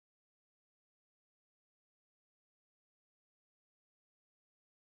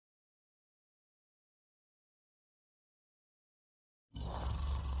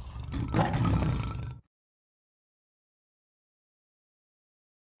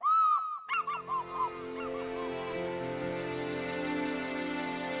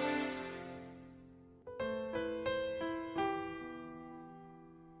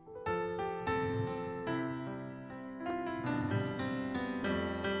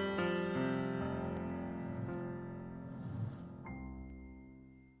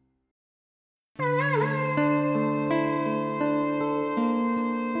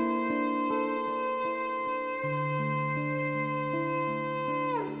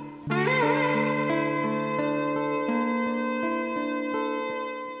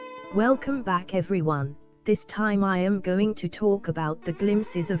Welcome back everyone. This time I am going to talk about the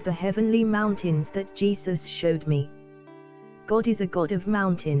glimpses of the heavenly mountains that Jesus showed me. God is a God of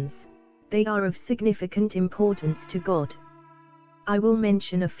mountains. They are of significant importance to God. I will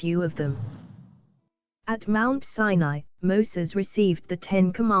mention a few of them. At Mount Sinai, Moses received the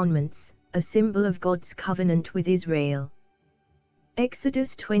 10 Commandments, a symbol of God's covenant with Israel.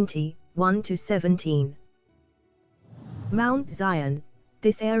 Exodus 20, 1-17. Mount Zion.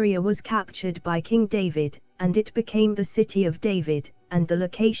 This area was captured by King David, and it became the city of David, and the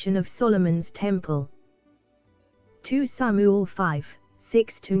location of Solomon's temple. 2 Samuel 5,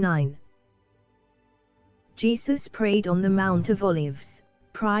 6-9. Jesus prayed on the Mount of Olives,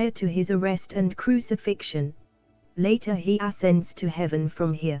 prior to his arrest and crucifixion. Later he ascends to heaven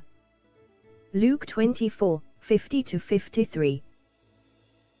from here. Luke 24, 50-53.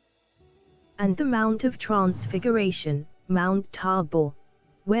 And the Mount of Transfiguration, Mount Tabor,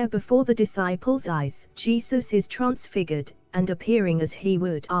 where before the disciples' eyes Jesus is transfigured, and appearing as he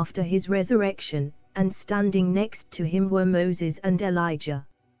would after his resurrection, and standing next to him were Moses and Elijah.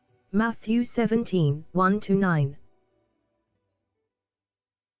 Matthew 17, 1-9.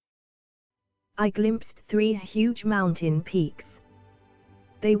 I glimpsed 3 huge mountain peaks.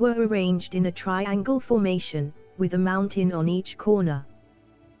 They were arranged in a triangle formation, with a mountain on each corner.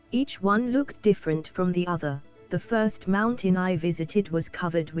 Each one looked different from the other. The first mountain I visited was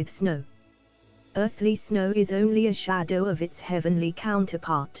covered with snow. Earthly snow is only a shadow of its heavenly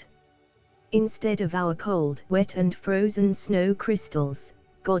counterpart. Instead of our cold, wet and frozen snow crystals,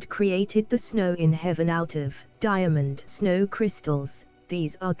 God created the snow in heaven out of diamond snow crystals.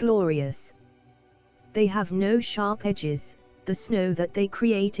 These are glorious. They have no sharp edges. The snow that they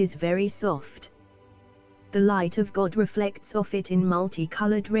create is very soft. The light of God reflects off it in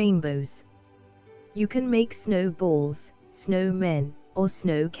multicolored rainbows. You can make snowballs, snowmen, or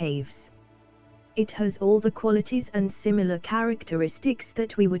snow caves. It has all the qualities and similar characteristics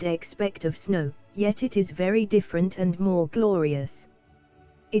that we would expect of snow, yet it is very different and more glorious.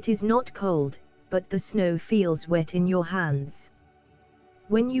 It is not cold, but the snow feels wet in your hands.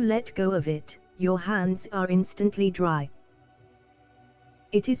 When you let go of it, your hands are instantly dry.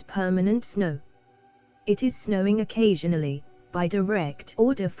 It is permanent snow. It is snowing occasionally, by direct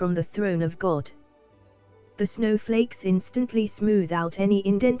order from the throne of God. The snowflakes instantly smooth out any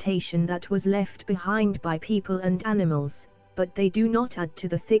indentation that was left behind by people and animals, but they do not add to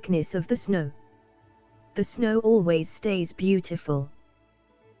the thickness of the snow. The snow always stays beautiful.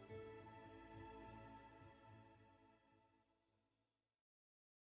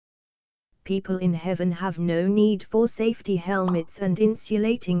 People in heaven have no need for safety helmets and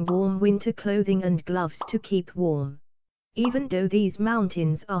insulating warm winter clothing and gloves to keep warm. Even though these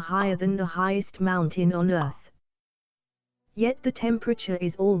mountains are higher than the highest mountain on earth. Yet the temperature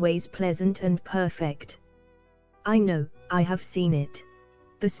is always pleasant and perfect. I know, I have seen it.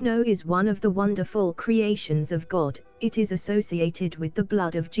 The snow is one of the wonderful creations of God. It is associated with the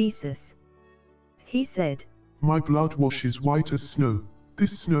blood of Jesus. He said, "My blood washes white as snow."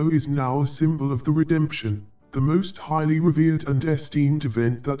 This snow is now a symbol of the redemption, the most highly revered and esteemed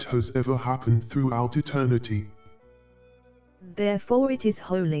event that has ever happened throughout eternity. Therefore it is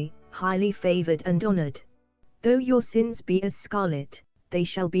holy, highly favored and honored. Though your sins be as scarlet, they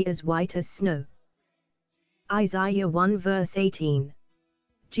shall be as white as snow. Isaiah 1 verse 18.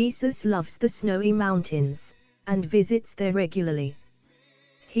 Jesus loves the snowy mountains, and visits there regularly.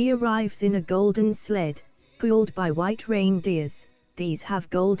 He arrives in a golden sled, pulled by white reindeers. These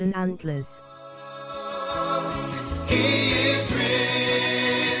have golden antlers. He is risen.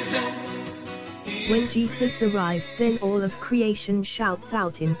 When Jesus arrives, then all of creation shouts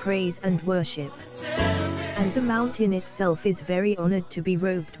out in praise and worship. And the mountain itself is very honored to be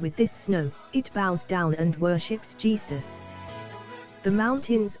robed with this snow. It bows down and worships Jesus. The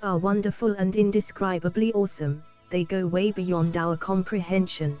mountains are wonderful and indescribably awesome. They go way beyond our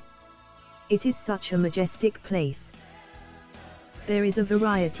comprehension. It is such a majestic place. There is a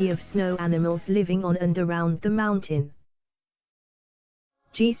variety of snow animals living on and around the mountain.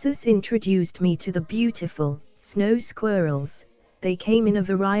 Jesus introduced me to the beautiful snow squirrels. They came in a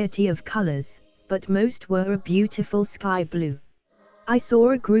variety of colors, but most were a beautiful sky blue. I saw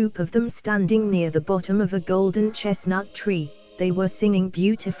a group of them standing near the bottom of a golden chestnut tree. They were singing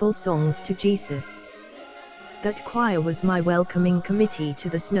beautiful songs to Jesus. That choir was my welcoming committee to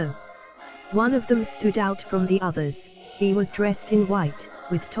the snow. One of them stood out from the others. He was dressed in white,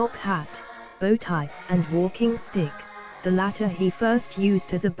 with top hat, bow tie, and walking stick. The latter he first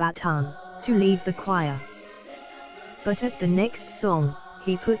used as a baton, to lead the choir. But at the next song,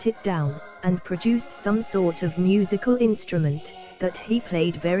 he put it down, and produced some sort of musical instrument. that he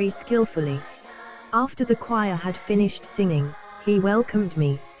played very skillfully. After the choir had finished singing, he welcomed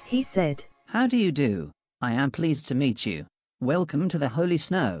me. He said, "How do you do? I am pleased to meet you. Welcome to the Holy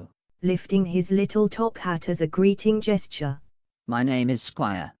Snow," lifting his little top hat as a greeting gesture. "My name is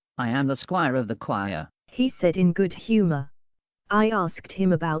Squire. I am the squire of the choir," he said in good humor. I asked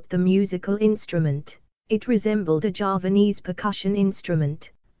him about the musical instrument. It resembled a Javanese percussion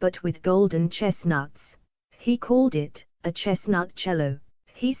instrument, but with golden chestnuts. He called it a chestnut cello.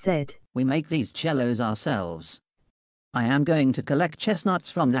 He said, "We make these cellos ourselves. I am going to collect chestnuts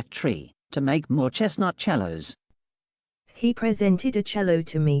from that tree to make more chestnut cellos." He presented a cello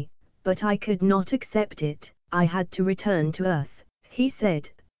to me, but I could not accept it. I had to return to Earth. He said,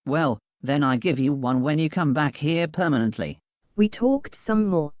 "Well, then I give you one when you come back here permanently." We talked some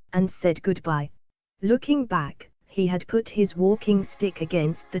more, and said goodbye. Looking back, he had put his walking stick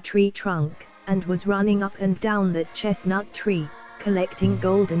against the tree trunk, and was running up and down that chestnut tree, collecting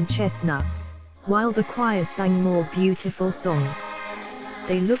golden chestnuts, while the choir sang more beautiful songs.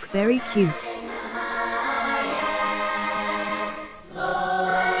 They look very cute.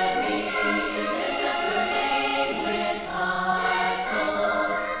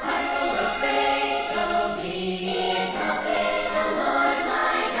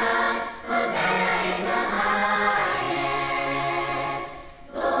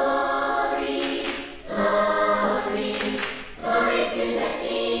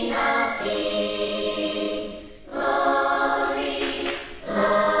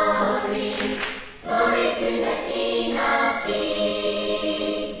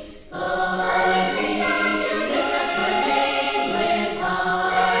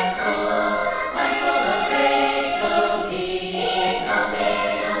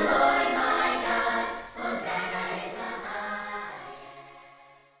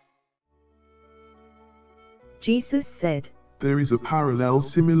 Jesus said, "There is a parallel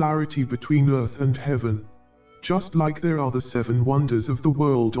similarity between earth and heaven. Just like there are the 7 wonders of the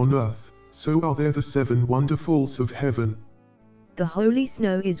world on earth, so are there the 7 wonderfuls of heaven." The holy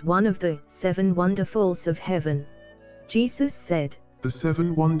snow is one of the 7 wonderfuls of heaven. Jesus said, "The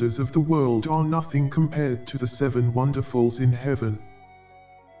 7 wonders of the world are nothing compared to the 7 wonderfuls in heaven."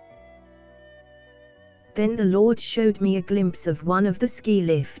 Then the Lord showed me a glimpse of one of the ski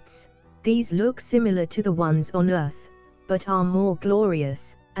lifts. These look similar to the ones on earth, but are more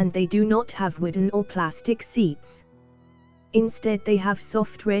glorious, and they do not have wooden or plastic seats. Instead they have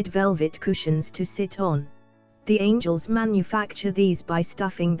soft red velvet cushions to sit on. The angels manufacture these by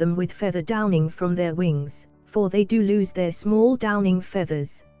stuffing them with feather downing from their wings, for they do lose their small downing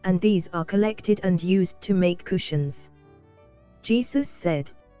feathers, and these are collected and used to make cushions. Jesus said,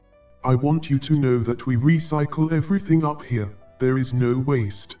 "I want you to know that we recycle everything up here. There is no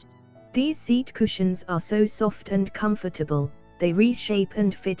waste." These seat cushions are so soft and comfortable, they reshape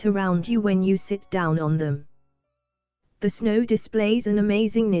and fit around you when you sit down on them. The snow displays an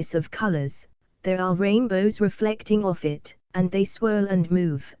amazingness of colors. There are rainbows reflecting off it, and they swirl and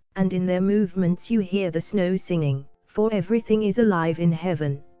move, and in their movements you hear the snow singing, for everything is alive in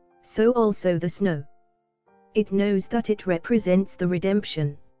heaven. So also the snow. It knows that it represents the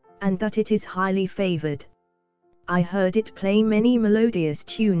redemption, and that it is highly favored. I heard it play many melodious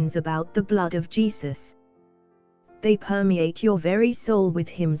tunes about the blood of Jesus. They permeate your very soul with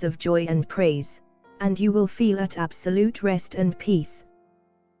hymns of joy and praise, and you will feel at absolute rest and peace.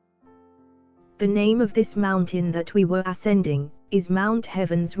 The name of this mountain that we were ascending is Mount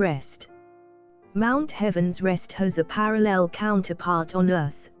Heaven's Rest. Mount Heaven's Rest has a parallel counterpart on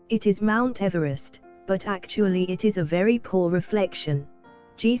earth. It is Mount Everest, but actually it is a very poor reflection.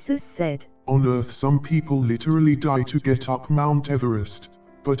 Jesus said, "On earth some people literally die to get up Mount Everest,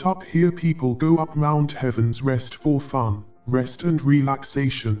 but up here people go up Mount Heaven's Rest for fun, rest and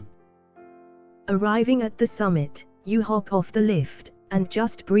relaxation." Arriving at the summit, you hop off the lift, and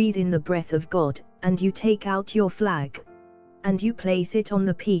just breathe in the breath of God, and you take out your flag. And you place it on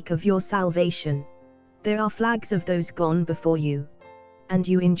the peak of your salvation. There are flags of those gone before you. And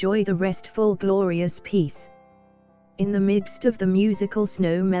you enjoy the restful glorious peace. In the midst of the musical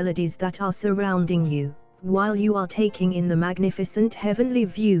snow melodies that are surrounding you, while you are taking in the magnificent heavenly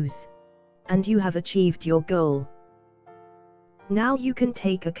views. And you have achieved your goal. Now you can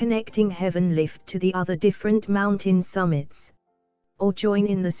take a connecting heaven lift to the other different mountain summits. Or join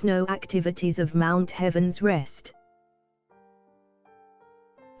in the snow activities of Mount Heaven's Rest.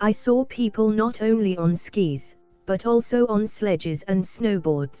 I saw people not only on skis, but also on sledges and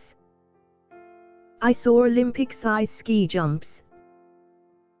snowboards. I saw Olympic-size ski jumps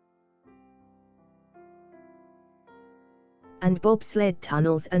and bobsled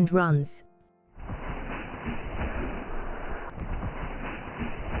tunnels and runs.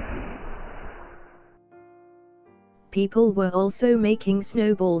 People were also making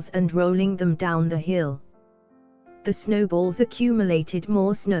snowballs and rolling them down the hill. The snowballs accumulated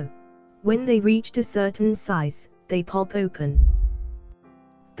more snow. When they reached a certain size, they pop open.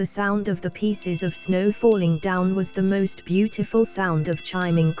 The sound of the pieces of snow falling down was the most beautiful sound of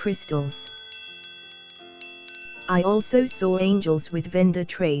chiming crystals. I also saw angels with vendor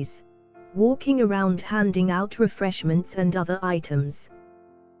trays, walking around handing out refreshments and other items.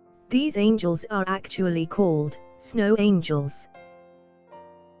 These angels are actually called snow angels.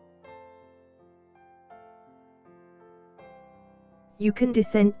 You can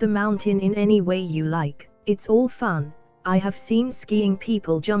descend the mountain in any way you like, it's all fun. I have seen skiing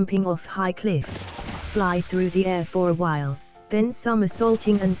people jumping off high cliffs, fly through the air for a while, then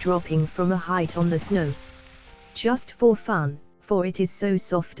somersaulting and dropping from a height on the snow. Just for fun, for it is so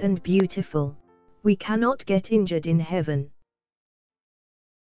soft and beautiful. We cannot get injured in heaven.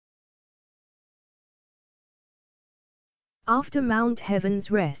 After Mount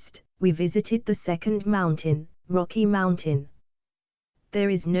Heaven's Rest, we visited the second mountain, Rocky Mountain. There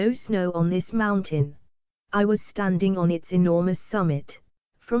is no snow on this mountain. I was standing on its enormous summit.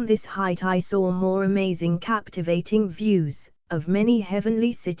 From this height I saw more amazing, captivating views of many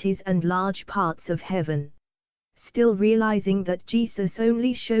heavenly cities and large parts of heaven. Still realizing that Jesus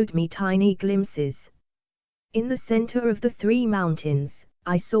only showed me tiny glimpses. In the center of the three mountains,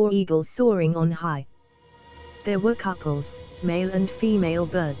 I saw eagles soaring on high. There were couples, male and female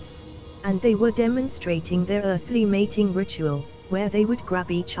birds, and they were demonstrating their earthly mating ritual, where they would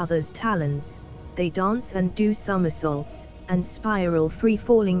grab each other's talons. They dance and do somersaults, and spiral free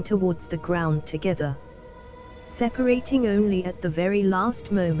falling towards the ground together, separating only at the very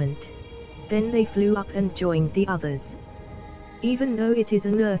last moment. Then they flew up and joined the others. Even though it is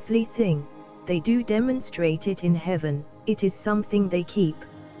an earthly thing, they do demonstrate it in heaven. It is something they keep.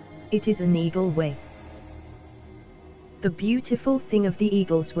 It is an eagle way. The beautiful thing of the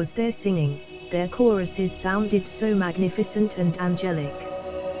eagles was their singing. Their choruses sounded so magnificent and angelic.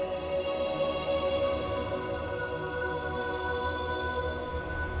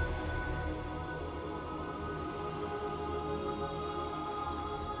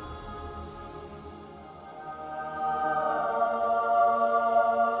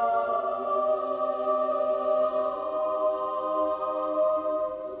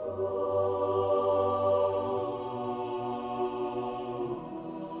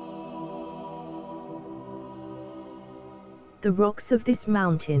 The rocks of this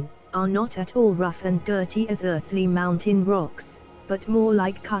mountain are not at all rough and dirty as earthly mountain rocks, but more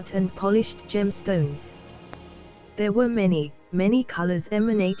like cut and polished gemstones. There were many, many colors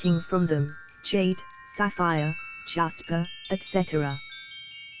emanating from them: jade, sapphire, jasper, etc.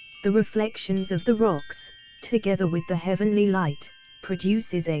 The reflections of the rocks, together with the heavenly light,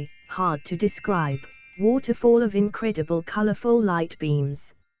 produces a hard-to-describe waterfall of incredible colorful light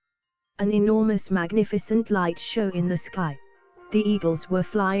beams. An enormous magnificent light show in the sky. The eagles were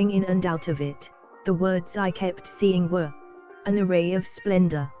flying in and out of it. The words I kept seeing were, "an array of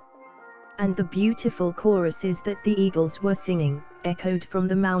splendor." And the beautiful choruses that the eagles were singing, echoed from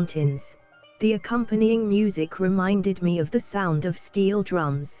the mountains. The accompanying music reminded me of the sound of steel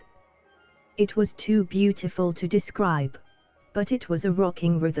drums. It was too beautiful to describe. But it was a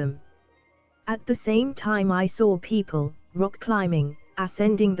rocking rhythm. At the same time I saw people, rock climbing,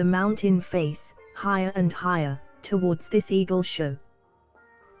 ascending the mountain face, higher and higher, towards this eagle show.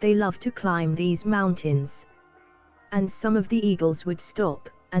 They love to climb these mountains. And some of the eagles would stop,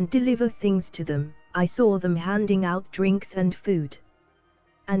 and deliver things to them. I saw them handing out drinks and food.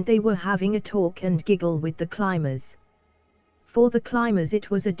 And they were having a talk and giggle with the climbers. For the climbers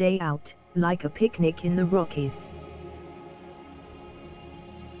it was a day out, like a picnic in the Rockies.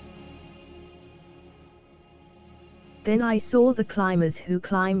 Then I saw the climbers who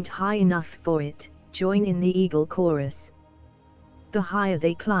climbed high enough for it, join in the eagle chorus. The higher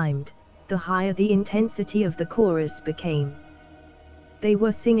they climbed, the higher the intensity of the chorus became. They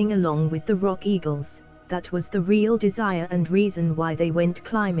were singing along with the rock eagles. That was the real desire and reason why they went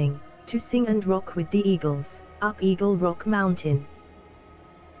climbing, to sing and rock with the eagles, up Eagle Rock Mountain.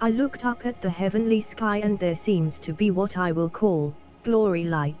 I looked up at the heavenly sky and there seems to be what I will call glory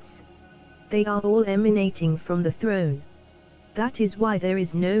lights. They are all emanating from the throne. That is why there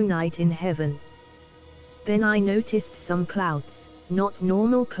is no night in heaven. Then I noticed some clouds, not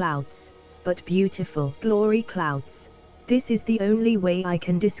normal clouds, but beautiful glory clouds. This is the only way I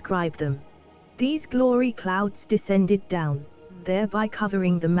can describe them. These glory clouds descended down, thereby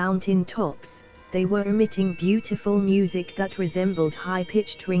covering the mountain tops. They were emitting beautiful music that resembled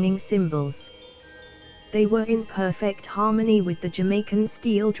high-pitched ringing cymbals. They were in perfect harmony with the Jamaican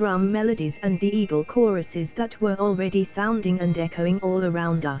steel drum melodies and the eagle choruses that were already sounding and echoing all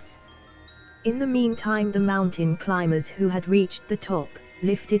around us. In the meantime, the mountain climbers who had reached the top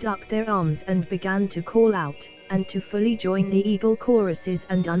lifted up their arms and began to call out, and to fully join the eagle choruses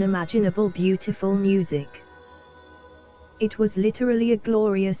and unimaginable beautiful music. It was literally a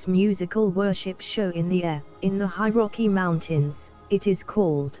glorious musical worship show in the air. In the high Rocky Mountains, it is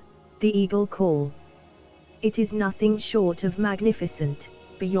called the Eagle Call. It is nothing short of magnificent,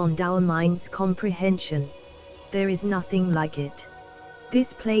 beyond our mind's comprehension. There is nothing like it.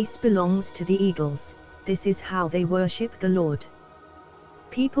 This place belongs to the eagles. This is how they worship the Lord.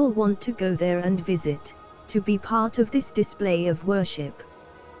 People want to go there and visit, to be part of this display of worship.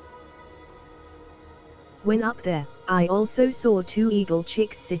 When up there, I also saw 2 eagle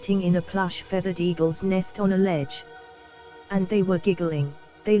chicks sitting in a plush feathered eagle's nest on a ledge. And they were giggling.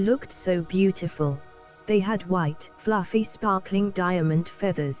 They looked so beautiful. They had white, fluffy, sparkling diamond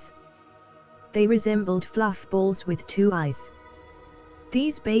feathers. They resembled fluff balls with 2 eyes.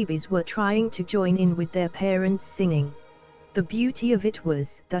 These babies were trying to join in with their parents singing. The beauty of it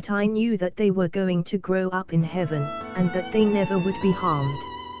was that I knew that they were going to grow up in heaven, and that they never would be harmed,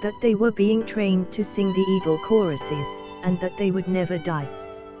 that they were being trained to sing the eagle choruses, and that they would never die.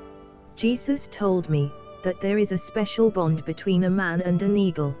 Jesus told me that there is a special bond between a man and an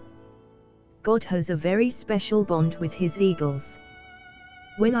eagle. God has a very special bond with his eagles.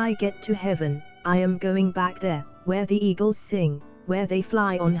 When I get to heaven, I am going back there, where the eagles sing, where they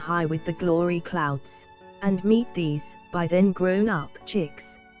fly on high with the glory clouds, and meet these, by then grown-up,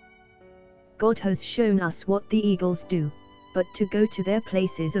 chicks. God has shown us what the eagles do, but to go to their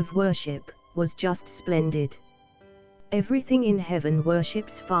places of worship was just splendid. Everything in heaven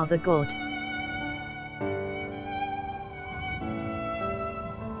worships Father God.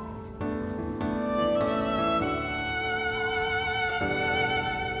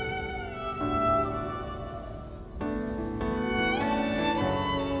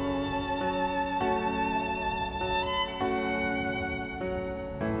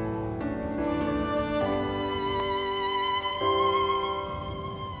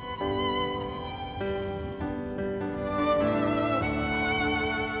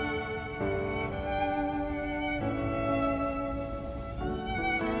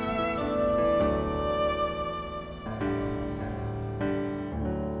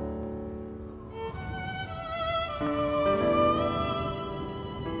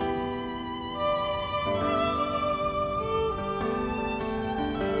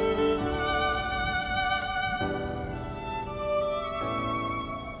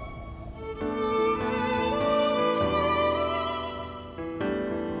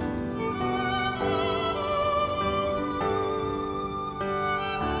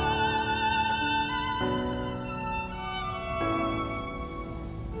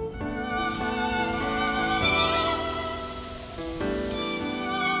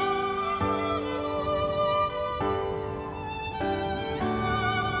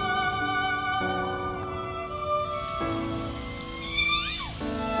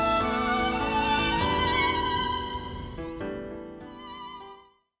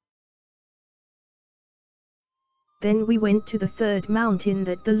 Then we went to the 3rd mountain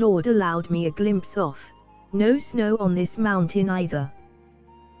that the Lord allowed me a glimpse of. No snow on this mountain either.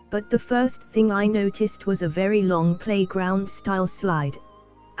 But the first thing I noticed was a very long playground-style slide.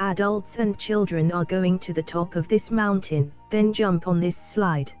 Adults and children are going to the top of this mountain, then jump on this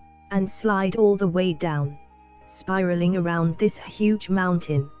slide, and slide all the way down, spiraling around this huge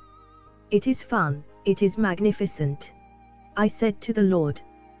mountain. It is fun, it is magnificent. I said to the Lord,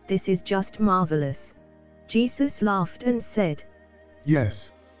 "This is just marvelous." Jesus laughed and said,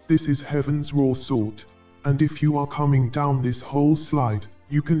 Yes, this is heaven's raw salt, and if you are coming down this whole slide,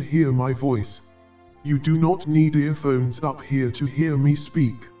 you can hear my voice. You do not need earphones up here to hear me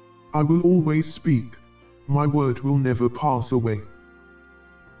speak. I will always speak. My word will never pass away.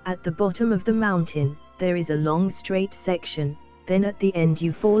 At the bottom of the mountain, there is a long straight section, then at the end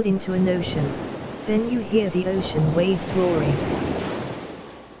you fall into an ocean. Then you hear the ocean waves roaring.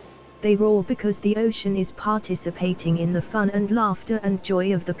 They roar because the ocean is participating in the fun and laughter and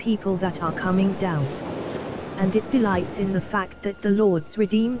joy of the people that are coming down. And it delights in the fact that the Lord's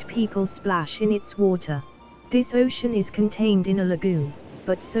redeemed people splash in its water. This ocean is contained in a lagoon,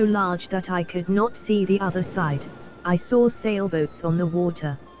 but so large that I could not see the other side. I saw sailboats on the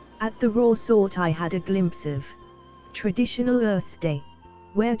water. At the raw salt I had a glimpse of Traditional Earth Day,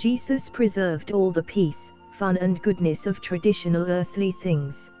 where Jesus preserved all the peace, fun and goodness of traditional earthly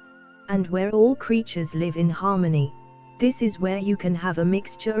things, and where all creatures live in harmony. This is where you can have a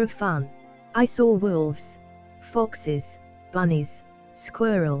mixture of fun, I saw wolves, foxes, bunnies,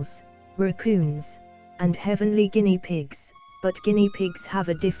 squirrels, raccoons, and heavenly guinea pigs, but guinea pigs have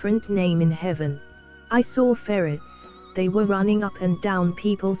a different name in heaven. I saw ferrets, they were running up and down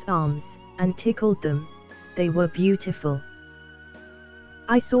people's arms, and tickled them. They were beautiful.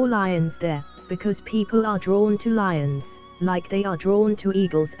 I saw lions there, because people are drawn to lions, like they are drawn to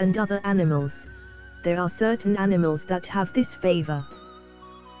eagles and other animals. There are certain animals that have this favor.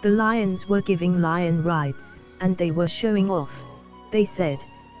 The lions were giving lion rides, and they were showing off. They said,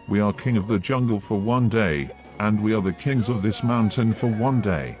 "We are king of the jungle for one day, and we are the kings of this mountain for one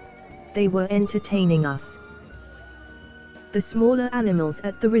day." They were entertaining us. The smaller animals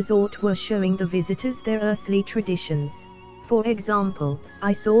at the resort were showing the visitors their earthly traditions. For example,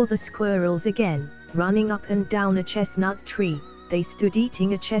 I saw the squirrels again, running up and down a chestnut tree. They stood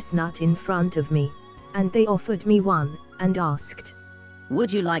eating a chestnut in front of me. And they offered me one, and asked,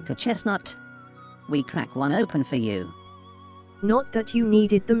 Would you like a chestnut? We crack one open for you. Not that you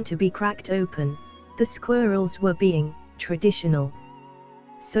needed them to be cracked open. The squirrels were being traditional.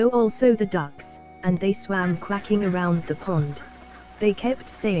 So also the ducks, and they swam quacking around the pond. They kept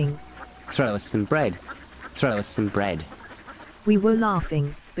saying, "Throw us some bread. Throw us some bread." We were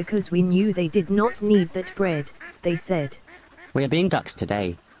laughing, because we knew they did not need that bread. They said, "We are being ducks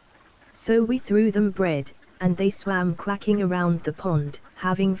today." So we threw them bread, and they swam quacking around the pond,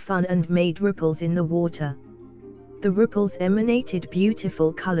 having fun and made ripples in the water. The ripples emanated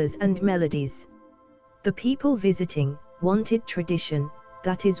beautiful colors and melodies. The people visiting wanted tradition,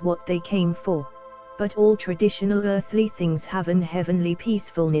 that is what they came for. But all traditional earthly things have an heavenly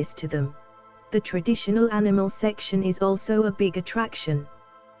peacefulness to them. The traditional animal section is also a big attraction.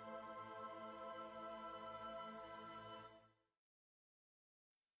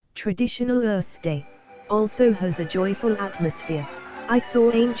 Traditional Earth Day also has a joyful atmosphere. I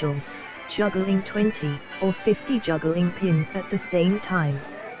saw angels juggling 20 or 50 juggling pins at the same time.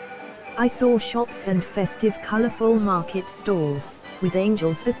 I saw shops and festive colorful market stalls, with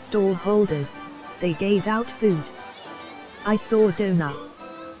angels as stall holders. They gave out food. I saw donuts.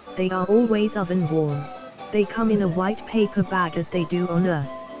 They are always oven warm. They come in a white paper bag as they do on Earth.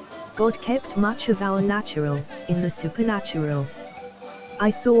 God kept much of our natural, in the supernatural. I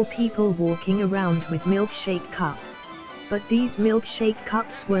saw people walking around with milkshake cups. But these milkshake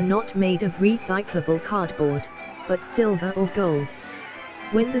cups were not made of recyclable cardboard, but silver or gold.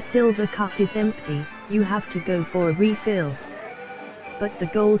 When the silver cup is empty, you have to go for a refill. But the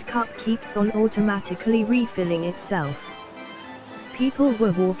gold cup keeps on automatically refilling itself. People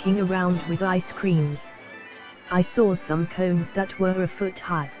were walking around with ice creams. I saw some cones that were a foot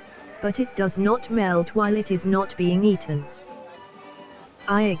high. But it does not melt while it is not being eaten.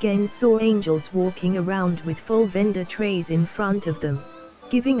 I again saw angels walking around with full vendor trays in front of them,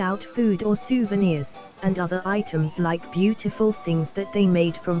 giving out food or souvenirs, and other items like beautiful things that they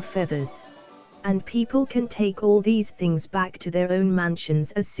made from feathers. And people can take all these things back to their own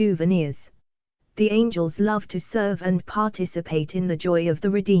mansions as souvenirs. The angels love to serve and participate in the joy of the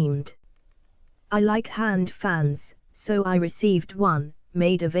redeemed. I like hand fans, so I received one,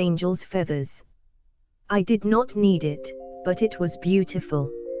 made of angels' feathers. I did not need it, but it was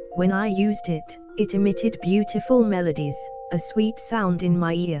beautiful. When I used it, it emitted beautiful melodies, a sweet sound in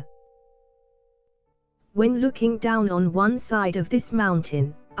my ear. When looking down on one side of this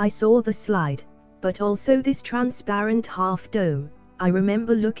mountain, I saw the slide, but also this transparent half-dome. I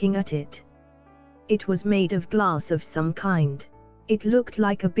remember looking at it. It was made of glass of some kind. It looked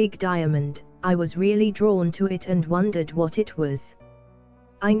like a big diamond. I was really drawn to it and wondered what it was.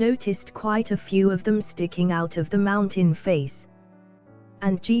 I noticed quite a few of them sticking out of the mountain face.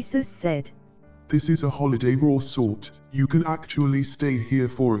 And Jesus said, "This is a holiday resort. You can actually stay here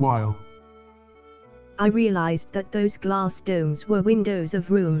for a while." I realized that those glass domes were windows of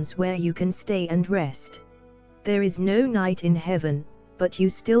rooms where you can stay and rest. There is no night in heaven, but you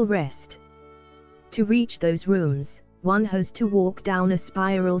still rest. To reach those rooms, one has to walk down a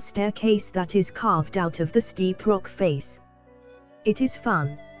spiral staircase that is carved out of the steep rock face. It is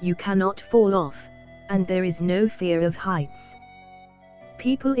fun, you cannot fall off, and there is no fear of heights.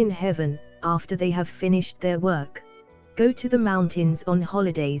 People in heaven, after they have finished their work, go to the mountains on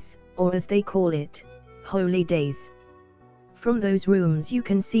holidays, or as they call it, holy days. From those rooms you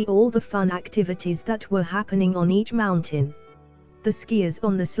can see all the fun activities that were happening on each mountain. The skiers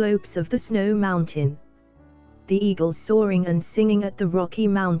on the slopes of the snow mountain. The eagles soaring and singing at the Rocky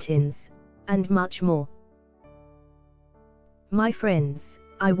Mountains, and much more. My friends,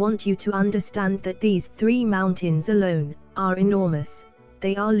 I want you to understand that these 3 mountains alone are enormous.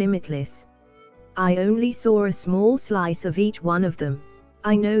 They are limitless. I only saw a small slice of each one of them.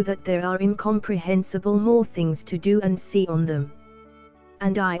 I know that there are incomprehensible more things to do and see on them.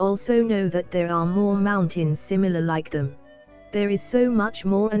 And I also know that there are more mountains similar like them. There is so much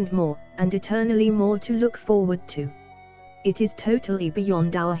more, and eternally more to look forward to. It is totally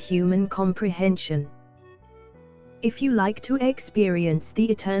beyond our human comprehension. If you like to experience the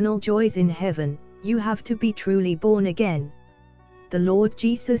eternal joys in heaven, you have to be truly born again. The Lord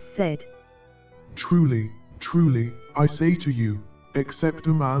Jesus said, Truly, truly, I say to you, except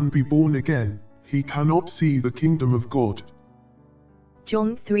a man be born again, he cannot see the kingdom of God.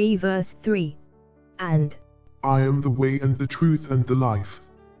 John 3 verse 3. And, I am the way and the truth and the life.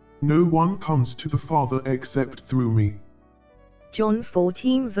 No one comes to the Father except through me. John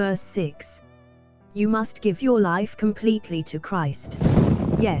 14 verse 6. You must give your life completely to Christ.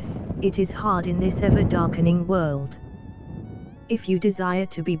 Yes, it is hard in this ever-darkening world. If you desire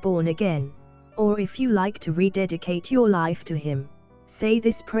to be born again, or if you like to rededicate your life to Him, say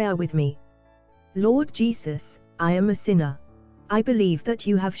this prayer with me. Lord Jesus, I am a sinner. I believe that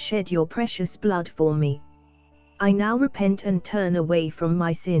you have shed your precious blood for me. I now repent and turn away from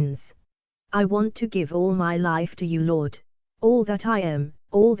my sins. I want to give all my life to you, Lord. All that I am,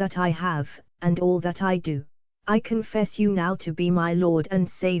 all that I have, and all that I do. I confess you now to be my Lord and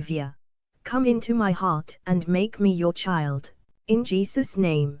Savior. Come into my heart and make me your child. In Jesus'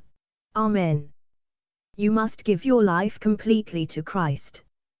 name. Amen. You must give your life completely to Christ.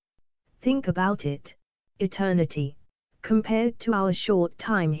 Think about it. Eternity. Compared to our short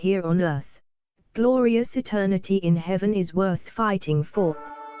time here on earth, glorious eternity in heaven is worth fighting for.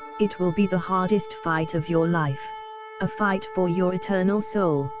 It will be the hardest fight of your life. A fight for your eternal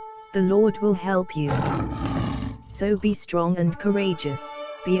soul. The Lord will help you. So be strong and courageous,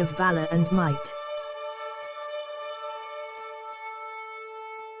 be of valor and might.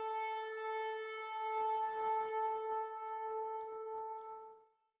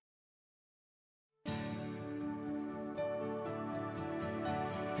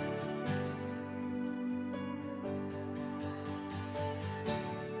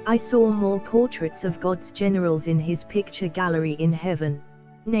 I saw more portraits of God's generals in his picture gallery in heaven,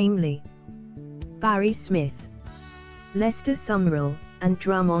 namely Barry Smith, Lester Sumrall, and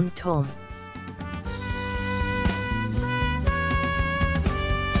Drummond Tom.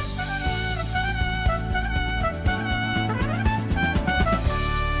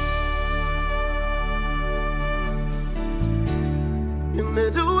 You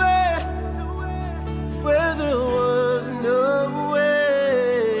made a way where there was no way.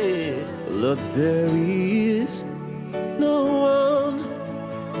 Lord, there is no one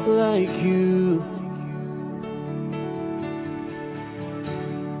like you.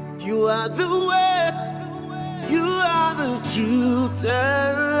 You are the way, you are the truth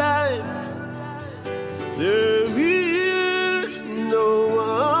and life. There is no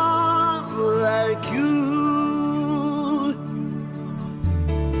one like you.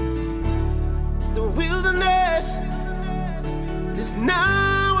 The wilderness is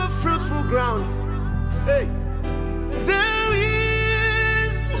now a fruitful ground. Hey, there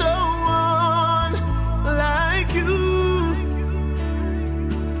is no one like you.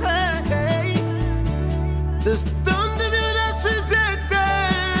 Hey, the stone that you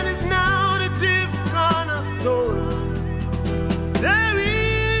rejected is now the chief cornerstone. There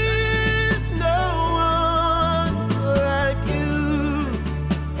is no one like you.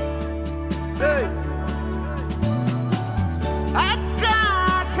 Hey,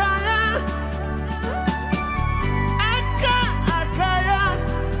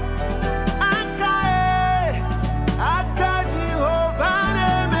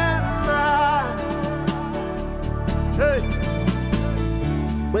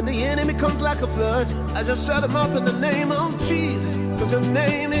 when the enemy comes like a flood, I just shut him up in the name of Jesus. Cause your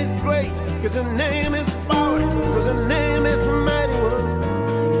name is great, cause your name is power, cause your name is mighty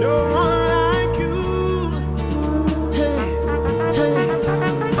one. No one like you. Hey, hey,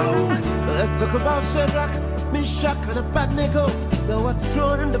 oh. Let's talk about Shadrach, Meshach, and Abednego. They were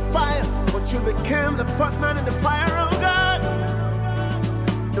thrown in the fire, but you became the fourth man in the fire, oh God.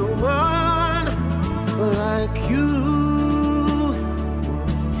 No one like you.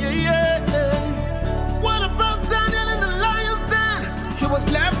 What about Daniel in the lion's den? He was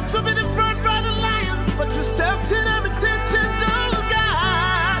left to be devoured by the lions, but you stepped in every temptation, oh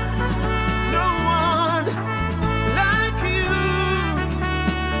God. No one like you.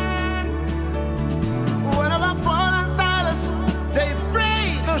 What about Paul and Silas? They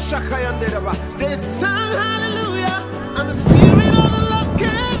prayed, no Shakai and Dedaba. They sang hallelujah, and the Spirit of the Lord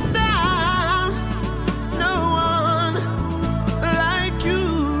came down. No one like you.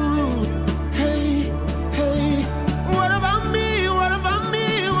 What about me? What about me?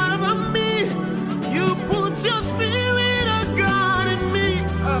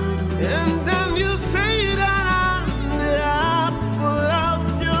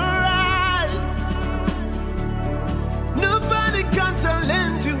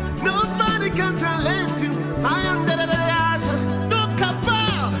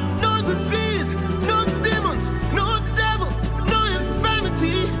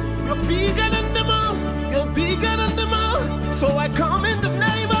 triumph in the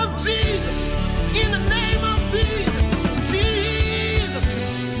name of Jesus. In the name of Jesus. Jesus.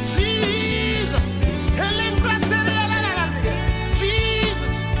 Jesus.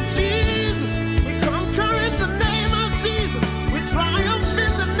 Jesus. Jesus. We conquer in the name of Jesus. We triumph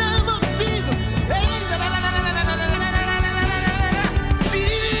in the name of Jesus.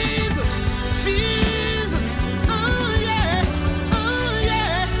 Jesus. Jesus. Oh yeah. Oh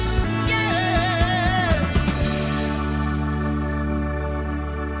yeah. Yeah.